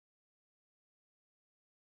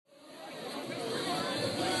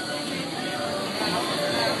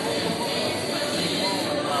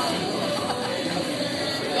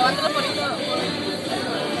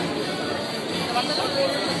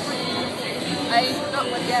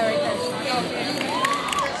Yeah, right there.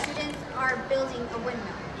 The students are building a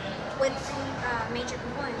windmill with three major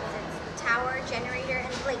components. It's the tower, generator,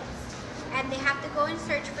 and blades. And they have to go and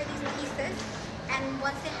search for these pieces. And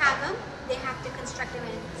once they have them, they have to construct them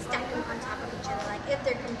and stack them on top of each other, like if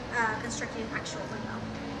they're constructing an actual windmill.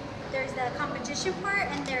 There's the competition part,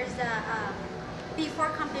 and there's the before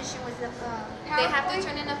competition was the PowerPoint. They have to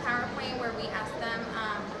turn in a PowerPoint where we ask them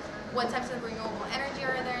what types of renewable energy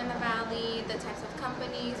are there in the valley, the types of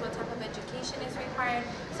companies, what type of education is required.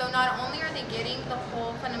 So not only are they getting the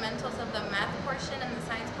whole fundamentals of the math portion and the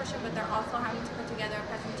science portion, but they're also having to put together a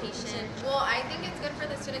presentation. Well, I think it's good for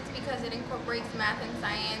the students because it incorporates math and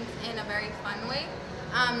science in a very fun way.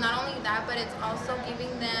 Not only that, but it's also giving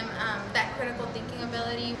them that critical thinking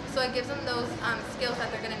ability. So it gives them those skills that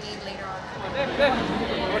they're going to need later on.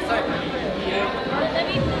 What side?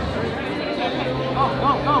 Go.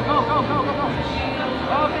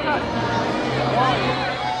 Okay, guys.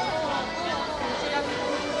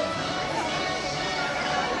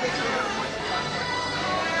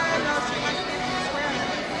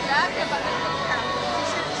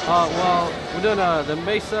 Well, we're doing the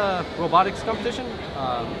MESA robotics competition.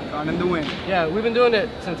 On in the wind. Yeah, we've been doing it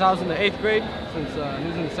since I was in the 8th grade, since he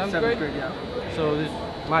was in the 7th grade. Yeah. So this is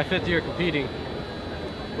my 5th year competing.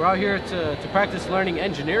 We're out here to practice learning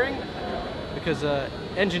engineering, because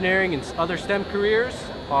engineering and other STEM careers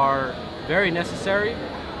are very necessary,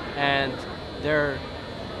 and they're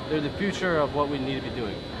the future of what we need to be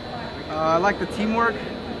doing. I like the teamwork,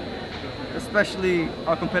 especially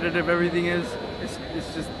how competitive everything is. It's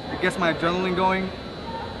just, it gets my adrenaline going.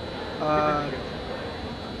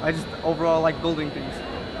 I just overall like building things.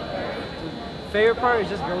 The favorite part is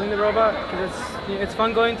just building the robot, because it's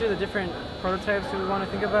fun going through the different prototypes we want to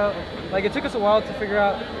think about. Like, it took us a while to figure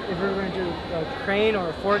out if we were going to do a crane or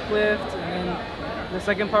a forklift, and then the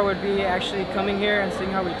second part would be actually coming here and seeing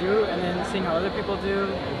how we do, and then seeing how other people do.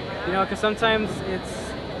 You know, because sometimes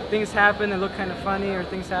things happen that look kind of funny, or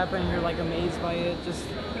things happen and you're like amazed by it. Just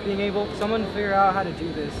being able, someone to figure out how to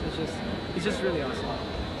do this, it's just really awesome.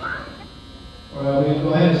 Well, we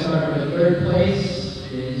go ahead and start with third place.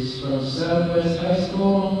 Is from Southwest High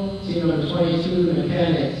School, team number 22,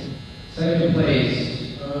 Mechanics. Second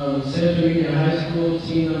place from Central Union High School,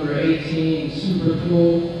 team number 18, Super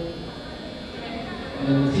Cool.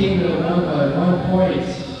 And the team that won by 1 point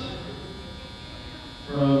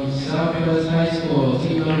from Southwest High School,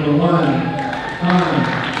 team number 1, Common.